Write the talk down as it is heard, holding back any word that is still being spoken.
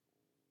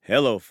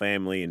Hello,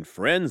 family and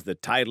friends. The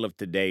title of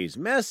today's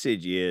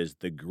message is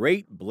The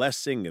Great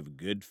Blessing of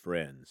Good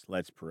Friends.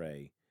 Let's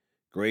pray.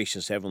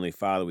 Gracious Heavenly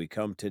Father, we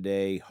come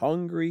today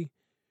hungry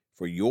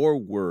for your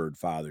word,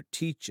 Father.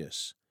 Teach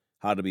us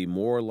how to be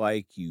more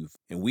like you.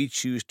 And we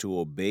choose to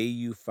obey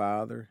you,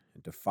 Father,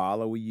 and to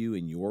follow you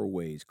in your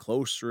ways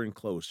closer and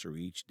closer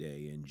each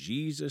day. In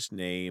Jesus'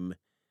 name,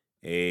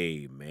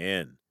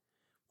 amen.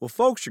 Well,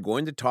 folks, we're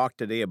going to talk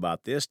today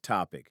about this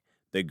topic,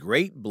 the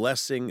great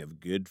blessing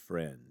of good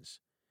friends.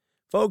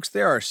 Folks,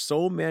 there are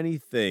so many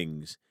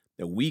things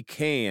that we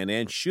can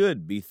and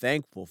should be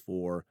thankful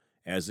for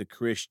as a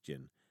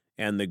Christian,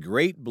 and the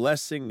great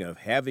blessing of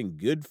having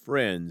good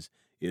friends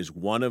is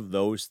one of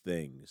those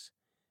things.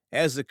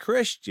 As a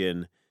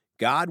Christian,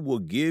 God will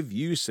give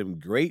you some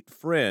great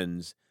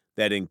friends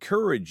that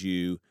encourage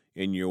you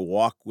in your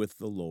walk with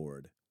the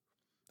Lord.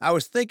 I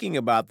was thinking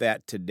about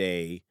that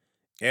today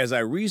as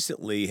I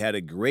recently had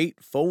a great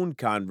phone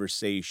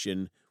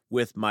conversation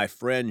with my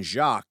friend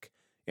Jacques,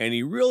 and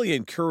he really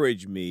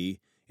encouraged me.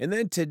 And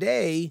then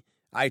today,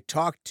 I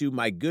talked to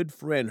my good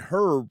friend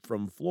Herb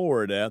from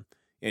Florida,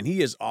 and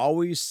he is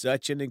always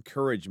such an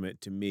encouragement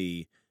to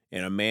me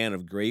and a man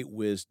of great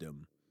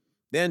wisdom.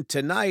 Then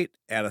tonight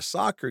at a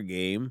soccer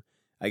game,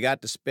 I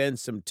got to spend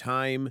some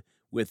time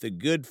with a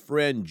good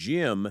friend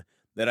Jim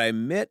that I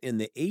met in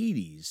the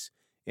 80s,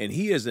 and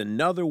he is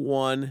another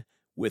one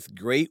with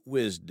great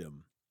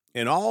wisdom.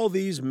 And all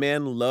these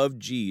men love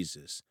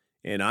Jesus,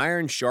 and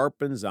iron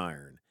sharpens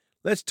iron.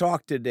 Let's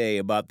talk today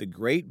about the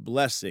great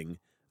blessing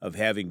of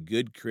having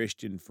good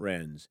Christian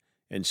friends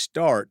and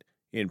start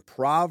in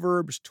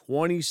Proverbs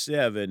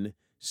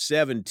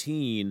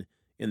 27:17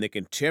 in the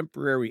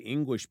Contemporary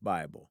English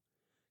Bible.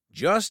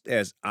 Just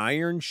as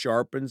iron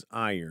sharpens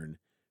iron,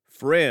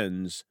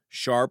 friends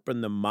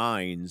sharpen the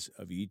minds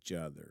of each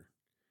other.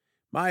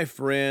 My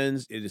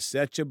friends, it is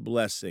such a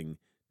blessing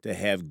to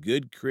have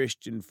good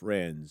Christian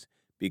friends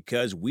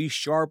because we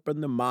sharpen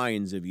the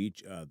minds of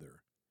each other.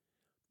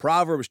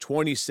 Proverbs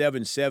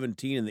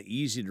 27:17 in the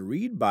Easy to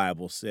Read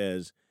Bible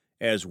says,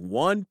 "As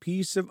one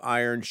piece of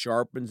iron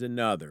sharpens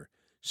another,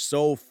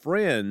 so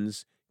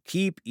friends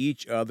keep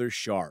each other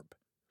sharp."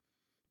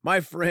 My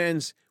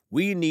friends,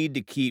 we need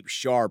to keep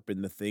sharp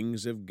in the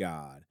things of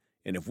God,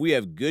 and if we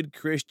have good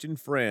Christian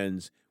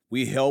friends,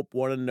 we help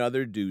one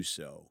another do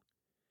so.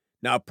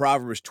 Now,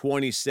 Proverbs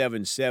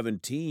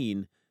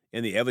 27:17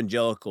 in the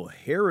Evangelical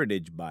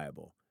Heritage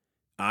Bible,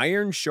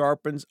 iron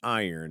sharpens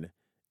iron,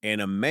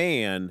 and a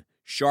man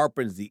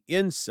sharpens the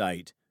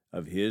insight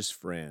of his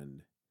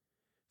friend.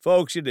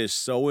 Folks, it is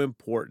so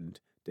important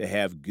to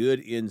have good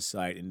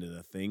insight into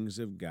the things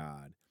of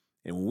God.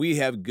 And when we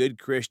have good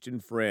Christian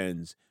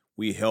friends,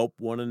 we help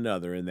one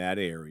another in that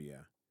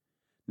area.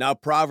 Now,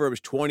 Proverbs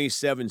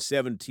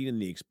 27:17 in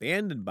the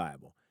Expanded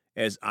Bible,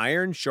 as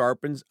iron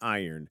sharpens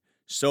iron,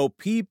 so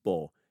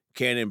people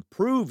can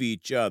improve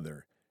each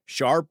other,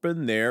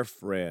 sharpen their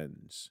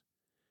friends.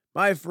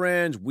 My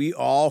friends, we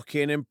all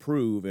can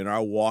improve in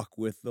our walk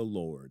with the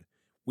Lord.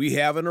 We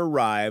haven't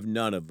arrived,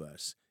 none of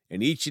us,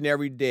 and each and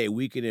every day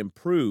we can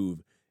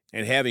improve,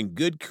 and having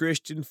good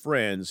Christian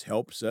friends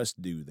helps us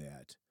do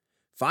that.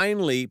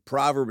 Finally,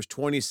 Proverbs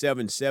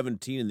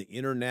 27:17 in the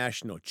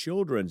International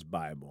Children's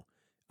Bible,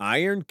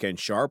 iron can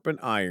sharpen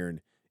iron.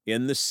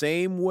 In the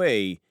same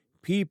way,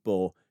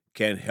 people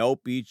can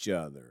help each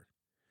other.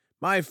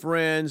 My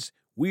friends,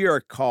 we are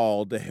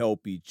called to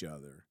help each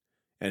other.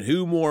 And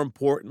who more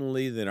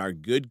importantly than our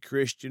good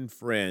Christian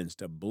friends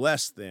to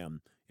bless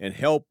them and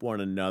help one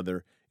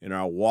another in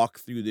our walk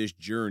through this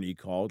journey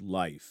called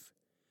life.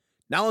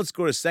 Now let's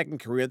go to 2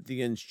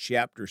 Corinthians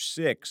chapter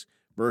 6,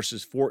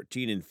 verses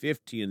 14 and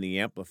 15 in the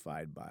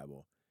Amplified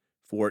Bible.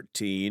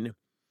 14,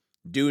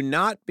 do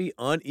not be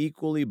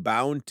unequally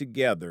bound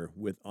together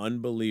with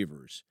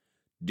unbelievers.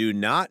 Do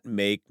not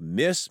make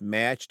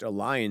mismatched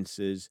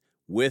alliances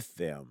with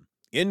them,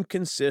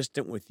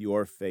 inconsistent with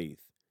your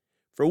faith.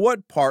 For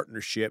what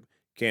partnership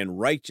can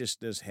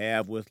righteousness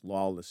have with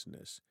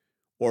lawlessness?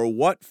 Or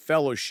what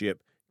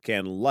fellowship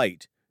can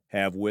light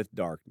have with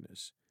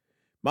darkness?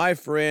 My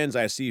friends,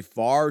 I see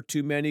far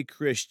too many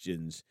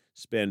Christians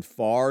spend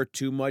far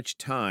too much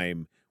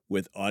time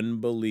with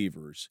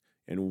unbelievers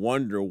and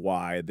wonder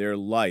why their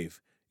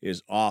life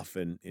is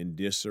often in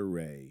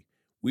disarray.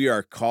 We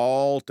are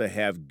called to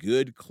have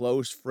good,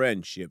 close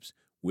friendships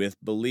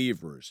with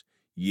believers.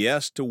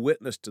 Yes, to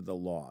witness to the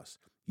lost.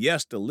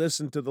 Yes, to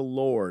listen to the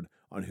Lord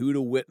on who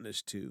to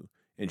witness to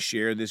and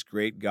share this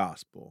great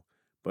gospel.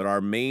 But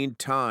our main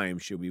time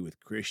should be with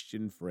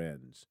Christian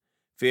friends.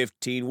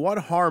 15,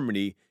 what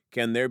harmony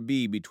can there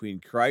be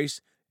between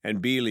Christ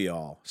and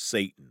Belial,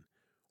 Satan?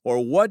 Or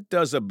what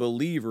does a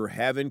believer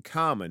have in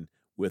common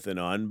with an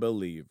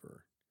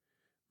unbeliever?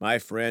 My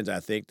friends, I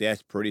think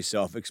that's pretty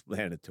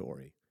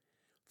self-explanatory.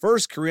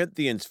 1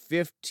 Corinthians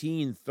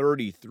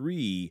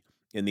 15:33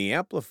 in the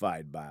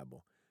Amplified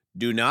Bible,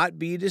 do not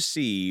be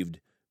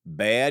deceived,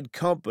 bad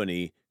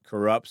company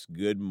corrupts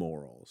good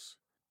morals.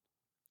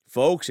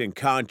 Folks, and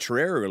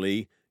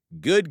contrarily,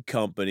 good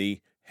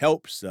company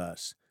helps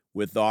us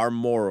with our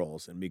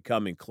morals and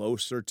becoming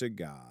closer to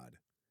God.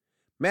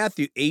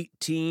 Matthew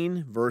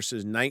 18,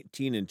 verses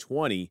 19 and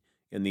 20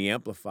 in the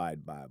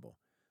Amplified Bible.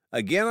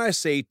 Again, I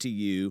say to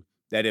you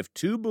that if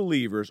two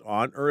believers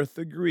on earth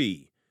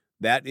agree,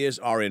 that is,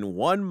 are in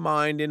one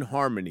mind and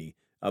harmony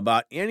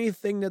about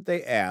anything that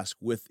they ask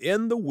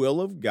within the will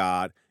of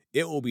God,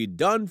 it will be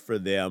done for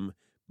them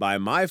by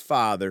my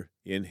Father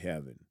in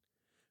heaven.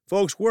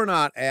 Folks, we're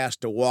not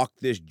asked to walk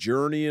this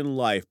journey in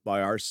life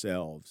by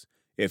ourselves.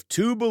 If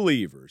two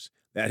believers,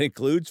 that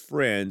includes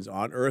friends,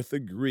 on earth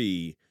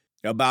agree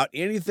about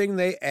anything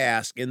they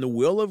ask in the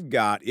will of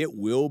God, it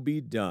will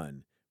be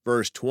done.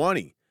 Verse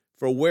 20,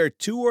 for where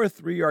two or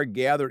three are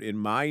gathered in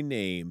my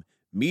name,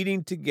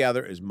 meeting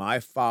together as my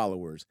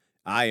followers,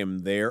 I am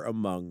there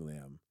among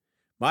them.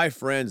 My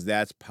friends,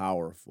 that's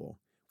powerful.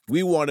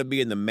 We want to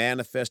be in the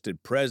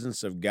manifested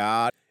presence of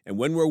God, and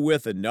when we're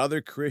with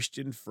another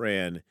Christian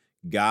friend,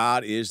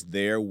 God is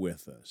there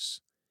with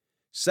us.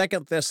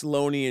 2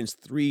 Thessalonians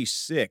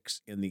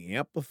 3:6 in the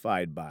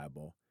Amplified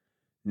Bible.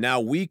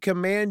 Now we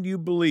command you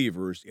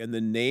believers in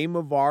the name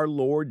of our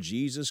Lord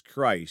Jesus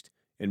Christ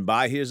and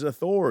by his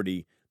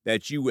authority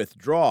that you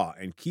withdraw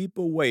and keep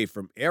away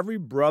from every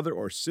brother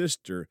or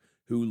sister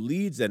who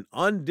leads an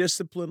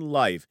undisciplined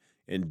life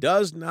and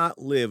does not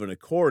live in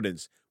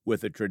accordance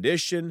with the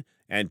tradition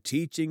and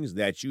teachings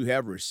that you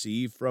have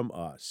received from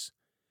us.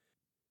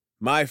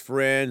 My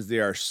friends,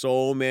 there are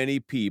so many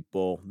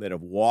people that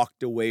have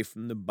walked away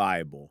from the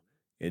Bible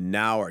and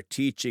now are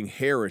teaching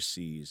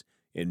heresies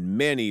in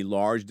many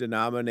large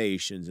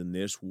denominations in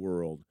this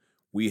world.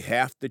 We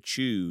have to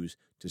choose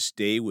to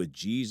stay with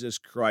Jesus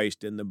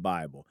Christ in the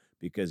Bible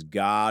because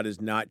God is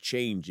not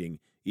changing,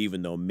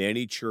 even though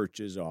many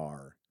churches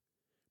are.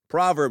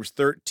 Proverbs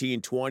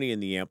 13:20 in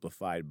the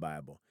Amplified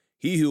Bible.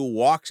 He who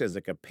walks as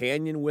a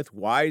companion with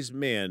wise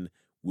men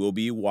will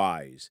be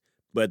wise,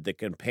 but the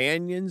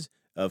companions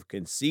of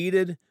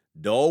conceited,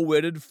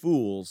 dull-witted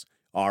fools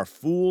are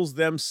fools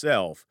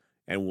themselves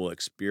and will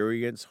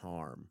experience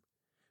harm.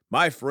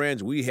 My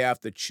friends, we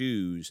have to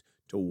choose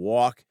to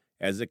walk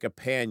as a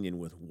companion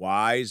with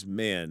wise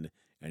men,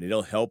 and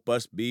it'll help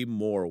us be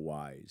more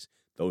wise,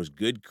 those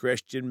good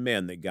Christian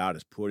men that God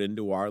has put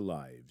into our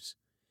lives.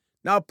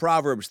 Now,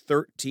 Proverbs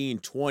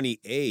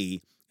 13:20a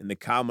in the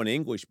Common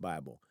English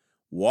Bible.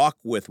 Walk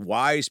with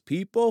wise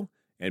people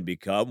and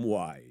become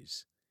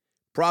wise.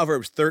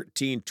 Proverbs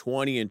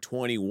 13:20 and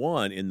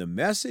 21 in the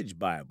Message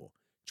Bible.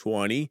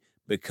 20,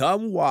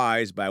 become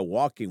wise by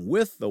walking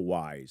with the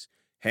wise.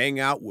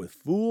 Hang out with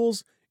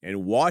fools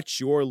and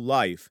watch your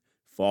life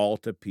fall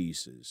to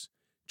pieces.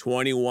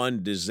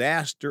 21,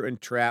 disaster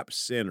entraps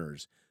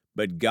sinners,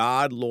 but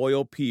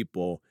God-loyal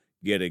people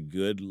get a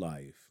good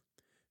life.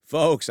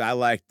 Folks, I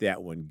like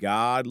that one.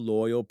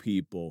 God-loyal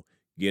people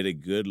get a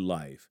good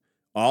life.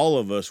 All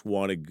of us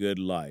want a good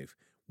life.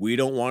 We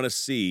don't want to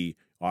see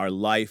our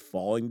life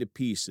falling to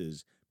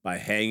pieces by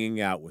hanging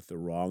out with the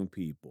wrong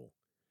people.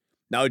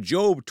 Now,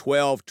 Job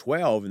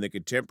 12:12 in the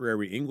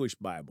Contemporary English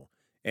Bible,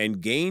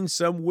 and gain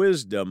some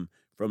wisdom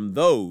from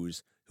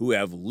those who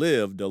have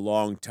lived a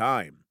long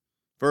time.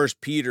 1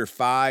 Peter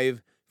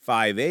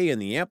 5:5a in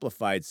the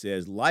Amplified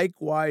says,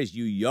 likewise,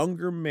 you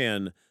younger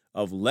men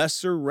of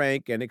lesser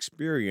rank and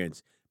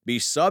experience, be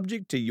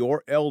subject to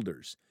your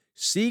elders.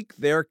 Seek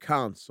their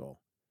counsel.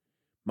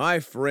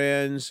 My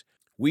friends,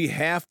 we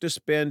have to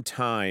spend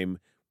time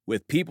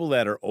with people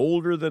that are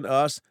older than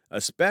us,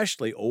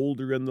 especially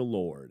older in the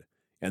Lord.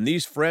 And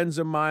these friends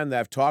of mine that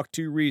I've talked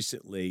to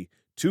recently,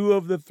 2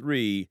 of the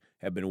 3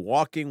 have been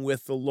walking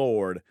with the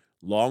Lord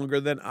longer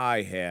than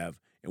I have,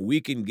 and we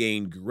can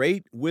gain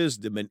great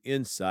wisdom and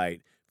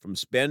insight from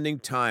spending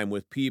time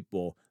with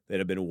people that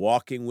have been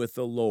walking with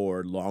the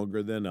Lord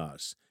longer than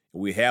us.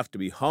 And we have to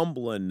be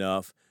humble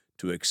enough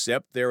to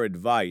accept their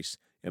advice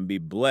and be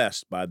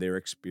blessed by their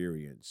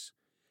experience.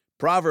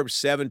 Proverbs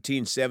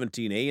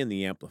 17:17a in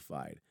the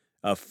Amplified.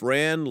 A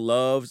friend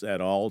loves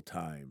at all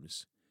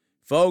times.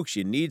 Folks,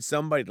 you need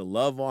somebody to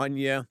love on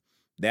you.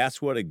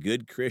 That's what a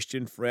good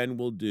Christian friend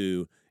will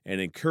do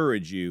and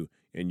encourage you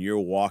in your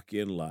walk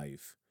in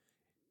life.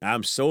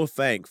 I'm so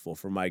thankful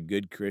for my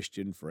good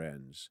Christian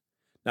friends.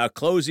 Now,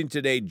 closing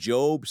today,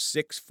 Job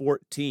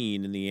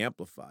 6:14 in the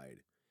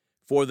Amplified.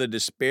 For the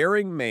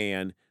despairing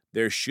man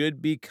there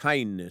should be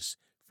kindness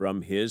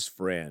from his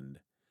friend,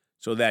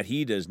 so that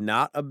he does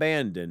not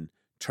abandon,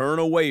 turn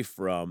away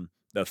from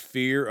the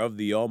fear of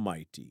the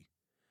Almighty.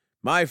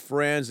 My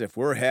friends, if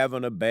we're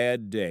having a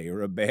bad day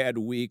or a bad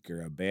week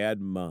or a bad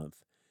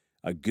month,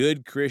 a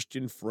good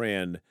Christian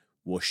friend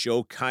will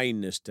show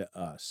kindness to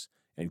us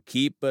and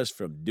keep us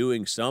from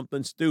doing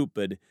something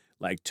stupid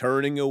like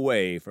turning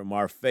away from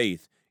our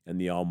faith in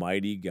the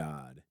Almighty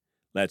God.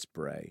 Let's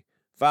pray.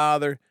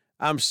 Father,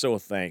 I'm so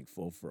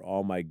thankful for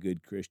all my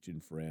good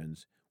Christian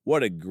friends.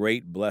 What a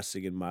great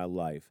blessing in my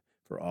life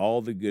for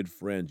all the good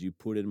friends you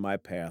put in my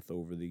path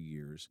over the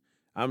years.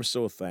 I'm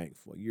so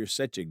thankful. You're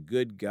such a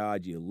good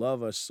God. You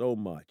love us so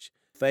much.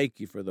 Thank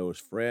you for those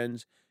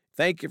friends.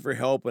 Thank you for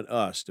helping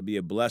us to be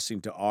a blessing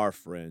to our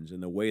friends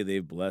in the way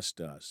they've blessed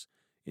us.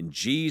 In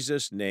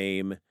Jesus'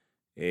 name,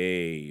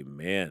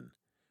 amen.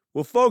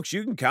 Well, folks,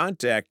 you can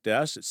contact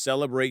us at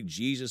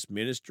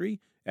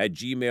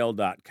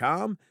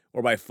celebratejesusministry@gmail.com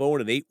or by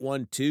phone at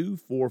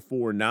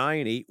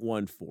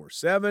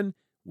 812-449-8147.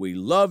 We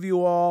love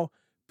you all.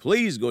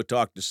 Please go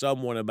talk to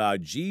someone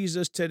about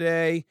Jesus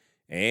today.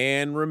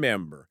 And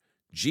remember,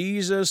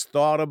 Jesus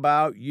thought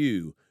about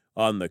you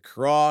on the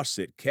cross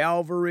at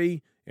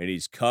Calvary, and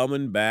he's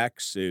coming back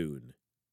soon.